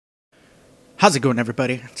How's it going,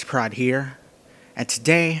 everybody? It's Prod here, and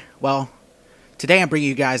today I'm bringing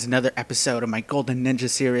you guys another episode of my Golden Ninja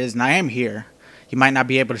series, and I am here. You might not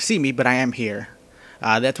be able to see me, but I am here.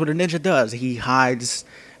 That's what a ninja does. He hides,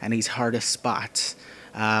 and he's hard to spot.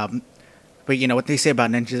 But you know what they say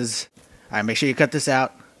about ninjas. Alright, make sure you cut this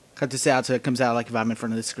out. Cut this out so it comes out like if I'm in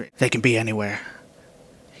front of the screen. They can be anywhere.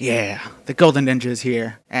 Yeah, the Golden Ninja is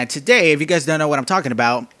here. And today, if you guys don't know what I'm talking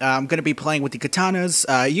about, I'm going to be playing with the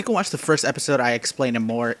katanas. You can watch the first episode. I explain in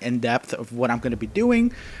more in-depth of what I'm going to be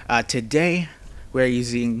doing. Today, we're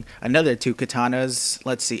using another two katanas.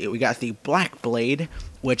 Let's see, we got the Black Blade,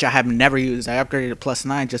 which I have never used. I upgraded to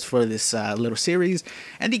 +9 just for this little series.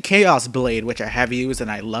 And the Chaos Blade, which I have used and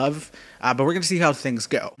I love. But we're going to see how things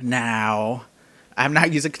go. Now, I'm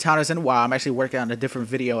not using katanas in a while. I'm actually working on a different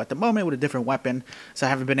video at the moment with a different weapon. So I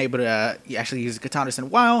haven't been able to actually use katanas in a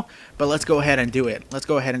while. But let's go ahead and do it. Let's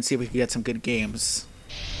go ahead and see if we can get some good games.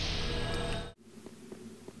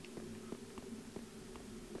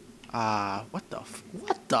 What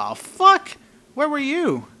the fuck? Where were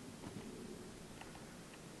you?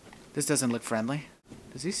 This doesn't look friendly.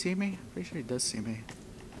 Does he see me? Pretty sure he does see me.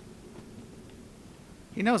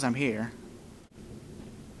 He knows I'm here.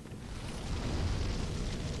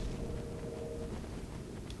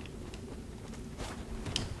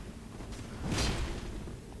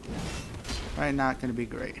 Probably not going to be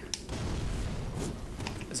great.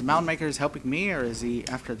 Is the Mountain Maker helping me, or is he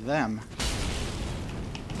after them?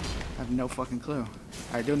 I have no fucking clue.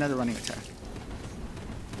 Alright, do another running attack.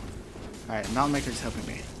 Alright, Mountain Maker is helping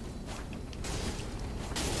me.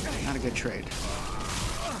 Not a good trade.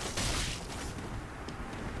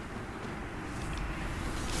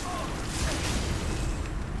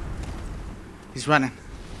 He's running.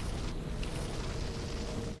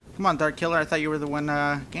 Come on, Dark Killer. I thought you were the one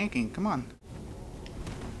ganking. Come on.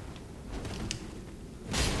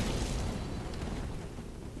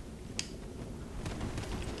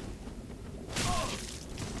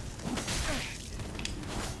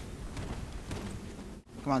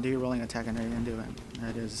 Come on, do your rolling attack. I know you're gonna do it. There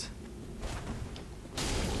it is.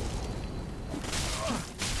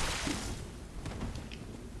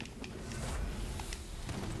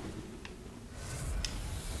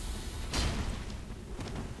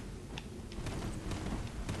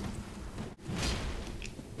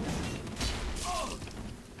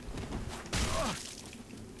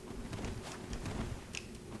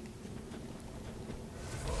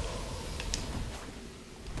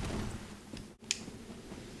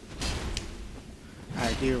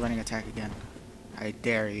 Alright, do your running attack again. I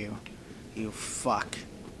dare you. You fuck.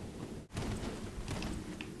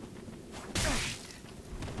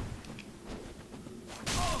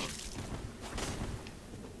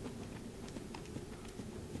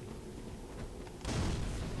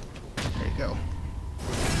 There you go.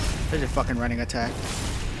 There's your fucking running attack.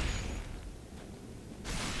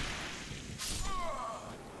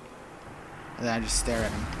 And then I just stare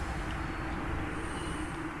at him.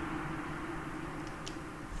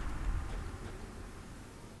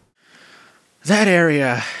 That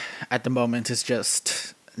area at the moment is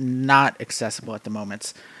just not accessible at the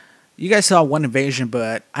moment. You guys saw one invasion,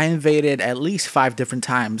 but I invaded at least 5 different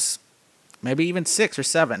times. Maybe even 6 or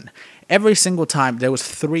 7. Every single time there was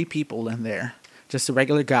 3 people in there. Just a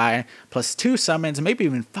regular guy, plus 2 summons, maybe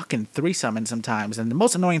even fucking 3 summons sometimes. And the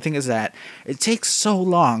most annoying thing is that it takes so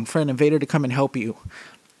long for an invader to come and help you.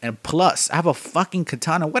 And plus, I have a fucking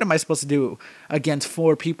katana. What am I supposed to do against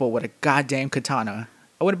 4 people with a goddamn katana?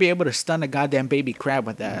 I wouldn't be able to stun a goddamn baby crab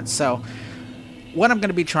with that. So, what I'm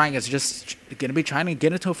going to be trying is just going to be trying to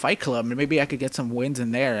get into a fight club. And maybe I could get some wins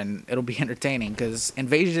in there and it'll be entertaining. Because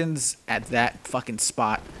invasions at that fucking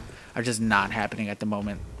spot are just not happening at the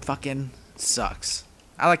moment. Fucking sucks.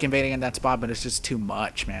 I like invading in that spot, but it's just too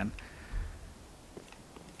much, man.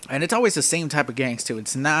 And it's always the same type of gangs, too.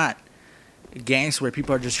 It's not gangs where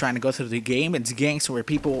people are just trying to go through the game. It's gangs where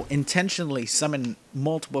people intentionally summon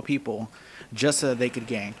multiple people just so that they could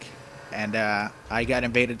gank. And I got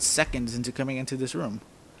invaded seconds into coming into this room.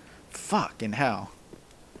 Fucking hell.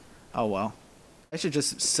 Oh well. I should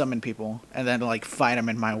just summon people and then like fight them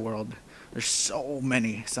in my world. There's so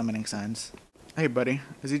many summoning signs. Hey buddy,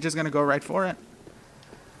 is he just gonna go right for it?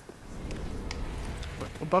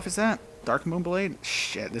 What buff is that? Dark Moonblade?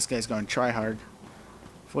 Shit, this guy's going try hard.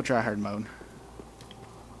 Full try hard mode.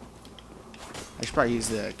 I should probably use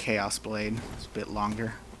the Chaos Blade. It's a bit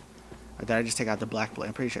longer. Or did I just take out the Black Blade?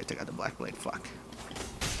 I'm pretty sure I took out the Black Blade. Fuck.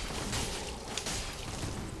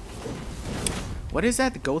 What is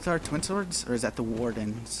that? The Gothar Twin Swords? Or is that the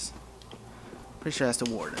Wardens? Pretty sure that's the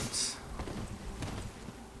Wardens.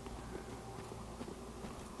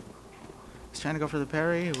 He's trying to go for the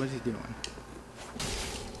parry. What is he doing?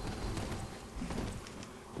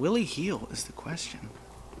 Will he heal is the question.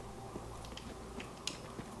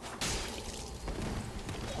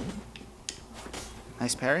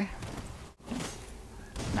 Nice parry.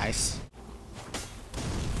 Nice.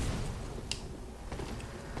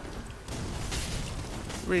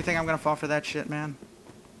 Really think I'm gonna fall for that shit, man?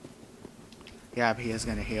 Yeah, he is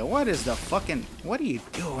gonna heal. What is the fucking... What are you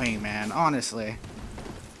doing, man? Honestly.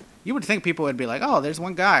 You would think people would be like, oh, there's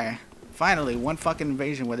one guy. Finally, one fucking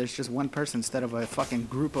invasion where there's just one person instead of a fucking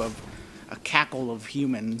group of... a cackle of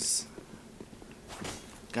humans.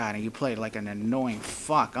 God, and you played like an annoying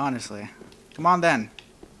fuck, honestly. Come on, then.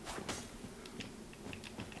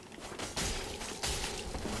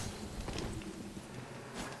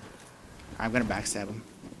 I'm gonna backstab him.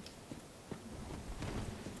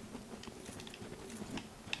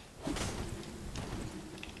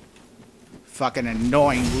 Fucking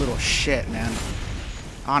annoying little shit, man.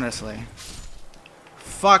 Honestly.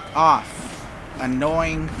 Fuck off.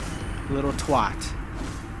 Annoying little twat.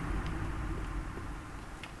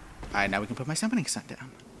 Alright, now we can put my summoning sun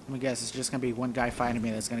down. Let me guess, it's just gonna be one guy fighting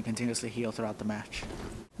me that's gonna continuously heal throughout the match.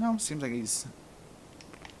 No, seems like he's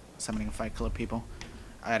summoning a Fight Club people.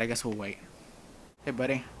 Alright, I guess we'll wait. Hey,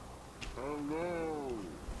 buddy. Hello.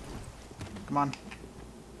 Come on.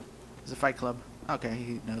 It's a Fight Club. Okay,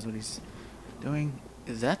 he knows what he's doing.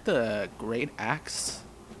 Is that the Great Axe?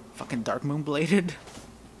 Fucking Dark Moon bladed?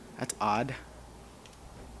 That's odd.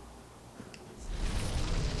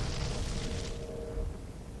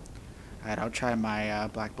 Alright, I'll try my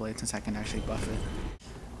Black Blade since I can actually buff it.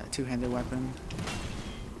 A two-handed weapon.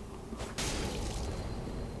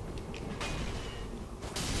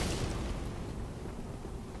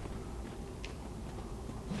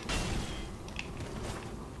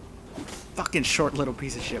 Fucking short little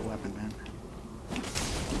piece of shit weapon, man.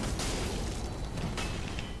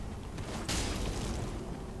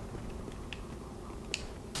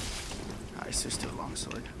 Alright, so there's still a long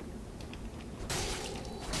sword.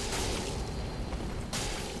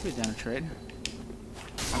 Be down a trade.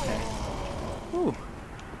 Okay. Ooh.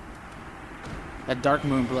 That Dark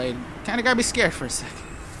Moon blade kinda got me scared for a second.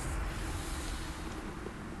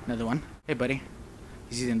 Another one. Hey, buddy.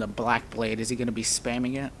 He's using the Black Blade. Is he gonna be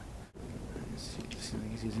spamming it?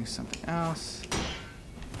 He's using something else.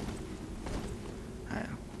 Alright,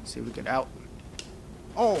 see if we get out.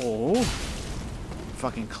 Oh!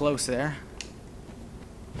 Fucking close there.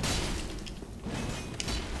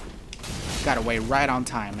 Got away right on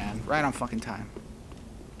time, man. Right on fucking time.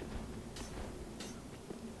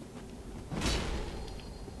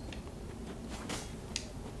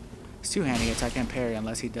 It's two-handing attack and parry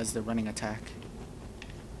unless he does the running attack.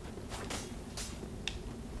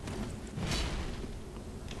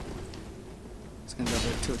 He's gonna go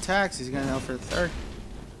for 2 attacks. He's gonna go for the 3rd.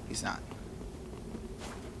 He's not.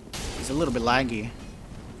 He's a little bit laggy.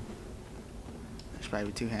 I should probably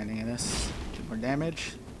be two-handing in this. Do more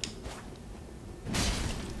damage.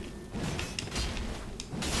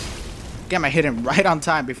 Again, I hit him right on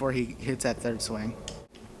time before he hits that 3rd swing.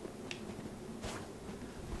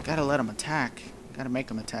 Gotta let him attack. Gotta make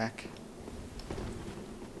him attack.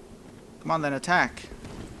 Come on, then attack.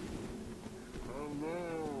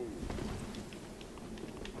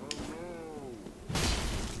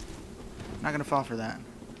 Not gonna fall for that.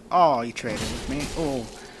 Oh, he traded with me. Oh,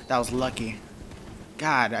 that was lucky.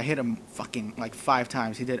 God, I hit him fucking like 5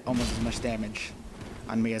 times. He did almost as much damage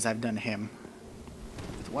on me as I've done him.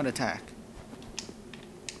 With 1 attack.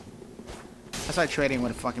 That's why trading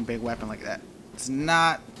with a fucking big weapon like that. It's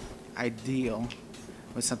not ideal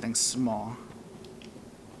with something small.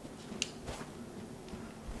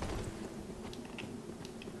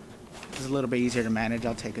 It's a little bit easier to manage.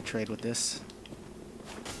 I'll take a trade with this.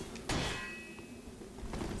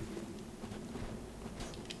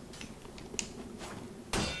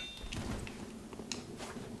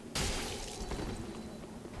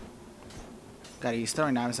 Gotta use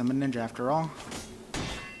throwing knives. I'm a ninja after all.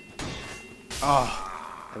 Oh,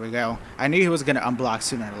 there we go. I knew he was gonna unblock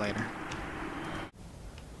sooner or later.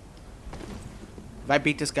 If I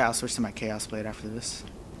beat this guy, I'll switch to my Chaos Blade after this.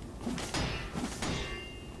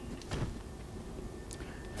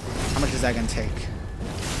 How much is that gonna take?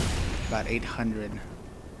 About 800.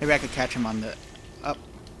 Maybe I could catch him on the up.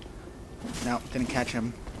 No, didn't catch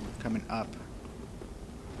him coming up.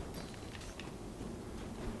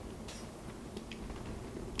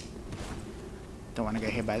 Don't want to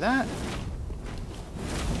get hit by that.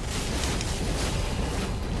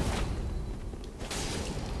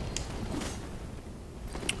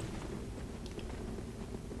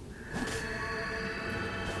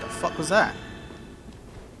 The fuck was that?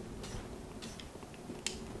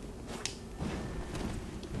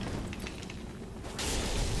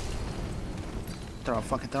 throw a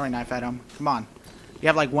fucking throwing knife at him. Come on. You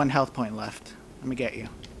have like 1 health point left. Let me get you.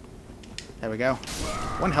 There we go.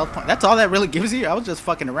 1 health point. That's all that really gives you? I was just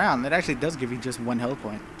fucking around. That actually does give you just 1 health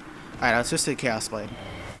point. Alright, let's just do Chaos Blade.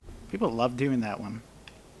 People love doing that one.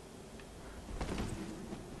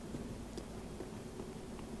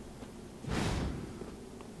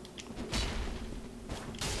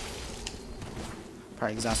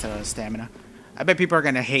 Probably exhausted out of stamina. I bet people are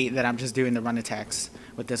gonna hate that I'm just doing the run attacks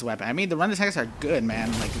with this weapon. I mean, the run attacks are good,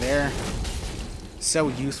 man. Like, they're so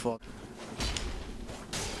useful.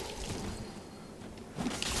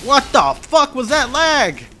 What the fuck was that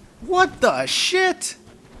lag? What the shit?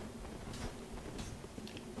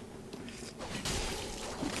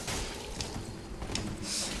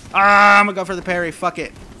 Ah, I'm gonna go for the parry. Fuck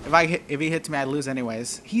it. If he hits me, I lose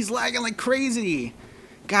anyways. He's lagging like crazy.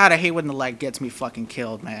 God, I hate when the lag gets me fucking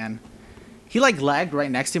killed, man. He like lagged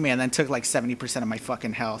right next to me and then took like 70% of my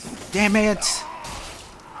fucking health. Damn it.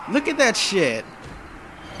 Look at that shit.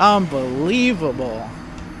 Unbelievable.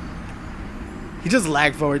 He just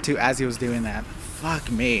lagged forward too as he was doing that.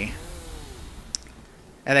 Fuck me.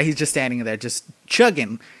 And then he's just standing there just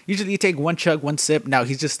chugging. Usually you take 1 chug, 1 sip. Now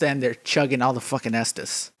he's just standing there chugging all the fucking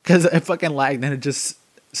Estus. Because it fucking lagged and it just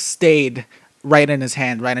stayed right in his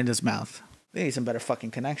hand, right in his mouth. They need some better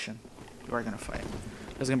fucking connection. You are gonna fight.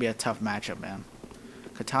 This is gonna be a tough matchup, man.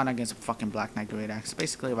 Katana against a fucking Black Knight Great Axe.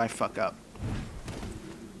 Basically, if I fuck up.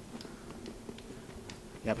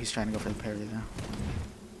 Yep, he's trying to go for the parry now.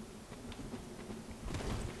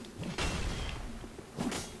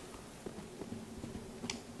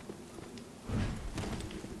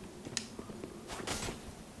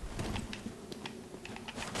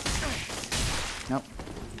 Nope.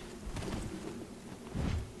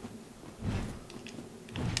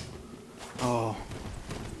 Oh.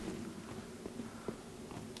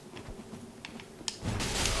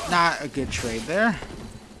 Not a good trade there.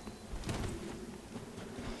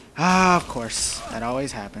 Ah, of course. That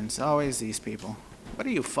always happens. Always these people. What do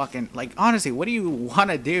you fucking... Like, honestly, what do you want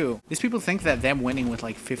to do? These people think that them winning with,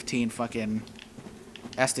 like, 15 fucking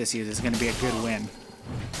Estus uses is going to be a good win.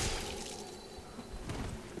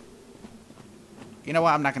 You know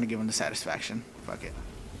what? I'm not going to give him the satisfaction. Fuck it.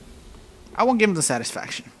 I won't give him the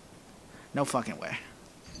satisfaction. No fucking way.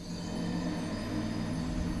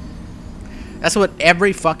 That's what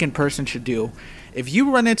every fucking person should do. If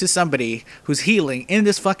you run into somebody who's healing in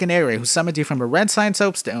this fucking area, who summoned you from a red sign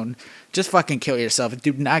soapstone, just fucking kill yourself.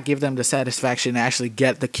 Do not give them the satisfaction to actually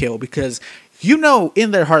get the kill, because you know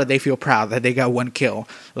in their heart they feel proud that they got 1 kill.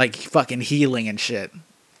 Like fucking healing and shit.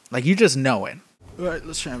 Like you just know it. Alright,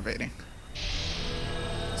 let's try invading.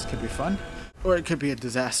 This could be fun. Or it could be a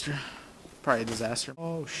disaster. Probably a disaster.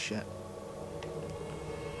 Oh shit.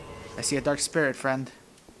 I see a dark spirit, friend.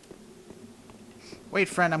 Wait,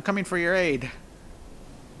 friend, I'm coming for your aid.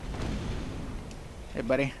 Hey,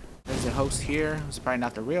 buddy. There's a host here. It's probably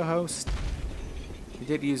not the real host. He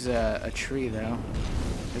did use a tree, though.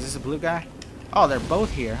 Is this a blue guy? Oh, they're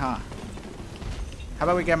both here, huh? How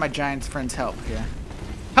about we get my giant friend's help here?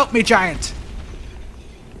 Help me, giant!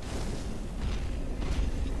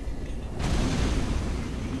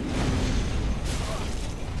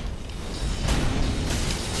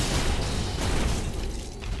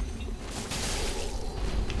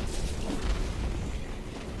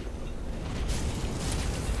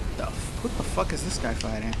 What the fuck is this guy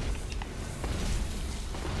fighting?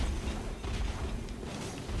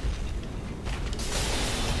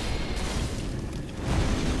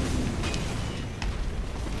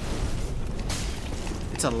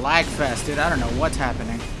 It's a lag fest, dude. I don't know what's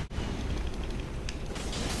happening.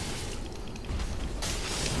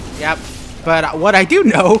 Yep. But what I do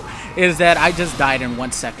know is that I just died in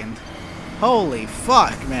 1 second. Holy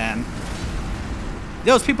fuck, man.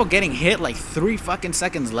 Those people getting hit like 3 fucking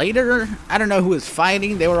seconds later. I don't know who was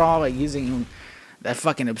fighting. They were all like using that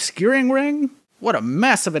fucking obscuring ring. What a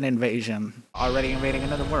mess of an invasion. Already invading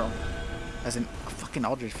another world. As in a fucking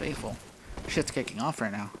Aldrich Faithful. Shit's kicking off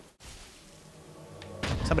right now.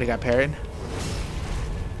 Somebody got parried.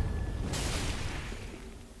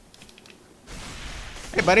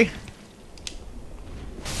 Hey, buddy.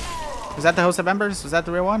 Was that the Host of Embers? Was that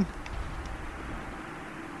the real one?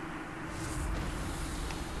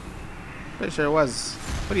 Pretty sure it was.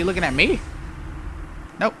 What are you looking at me?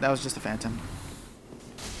 Nope, that was just a phantom.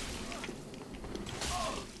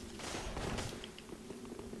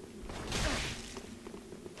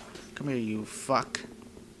 Come here, you fuck.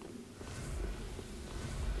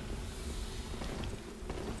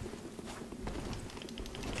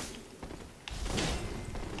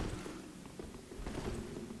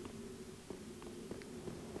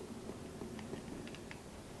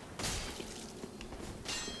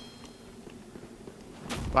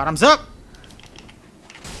 Bottoms up.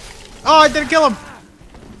 Oh, I didn't kill him.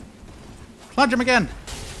 Plunge him again.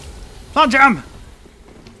 Plunge him.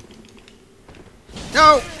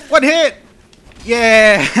 No, one hit.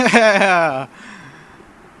 Yeah.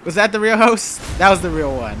 Was that the real host? That was the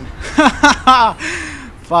real one.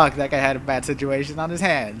 Fuck, that guy had a bad situation on his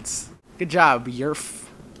hands. Good job, Yerf.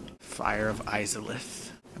 Fire of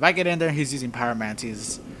Izalith. If I get in there, he's using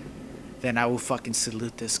pyromancies, then I will fucking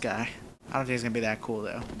salute this guy. I don't think he's gonna be that cool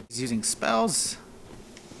though. He's using spells.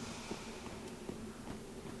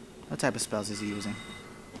 What type of spells is he using?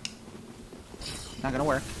 Not gonna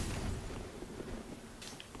work.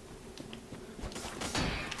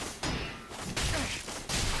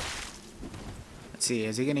 Let's see,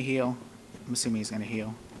 is he gonna heal? I'm assuming he's gonna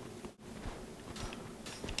heal.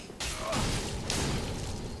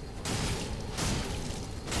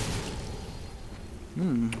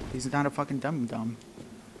 He's not a fucking dum-dum.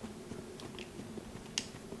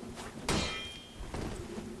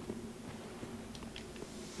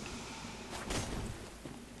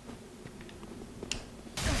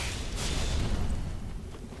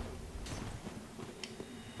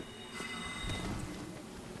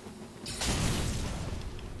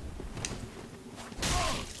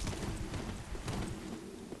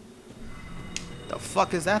 The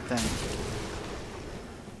fuck is that thing?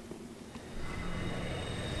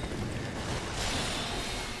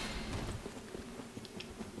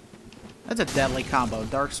 That's a deadly combo.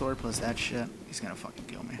 Dark Sword plus that shit. He's gonna fucking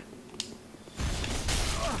kill me.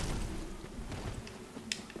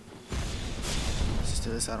 Let's just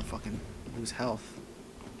do this. I don't fucking lose health.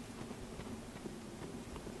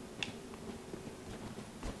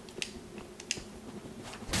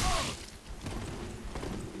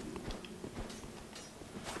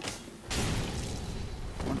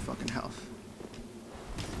 One fucking health.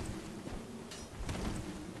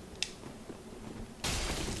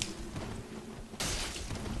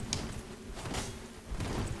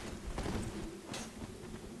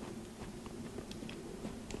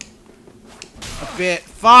 A bit.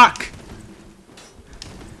 Fuck!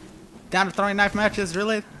 Down to throwing knife matches,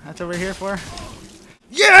 really? That's what we're here for?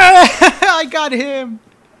 Yeah! I got him!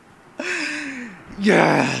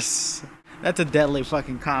 Yes! That's a deadly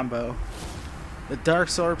fucking combo. The Dark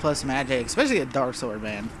Sword plus magic, especially a Dark Sword,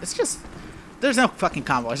 man. It's just, there's no fucking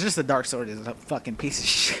combo. It's just the Dark Sword is a fucking piece of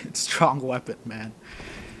shit. Strong weapon, man.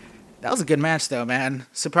 That was a good match, though, man.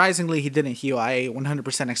 Surprisingly, he didn't heal. I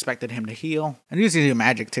 100% expected him to heal. And he was using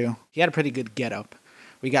magic, too. He had a pretty good get-up.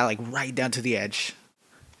 We got, like, right down to the edge.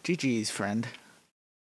 GG's, friend.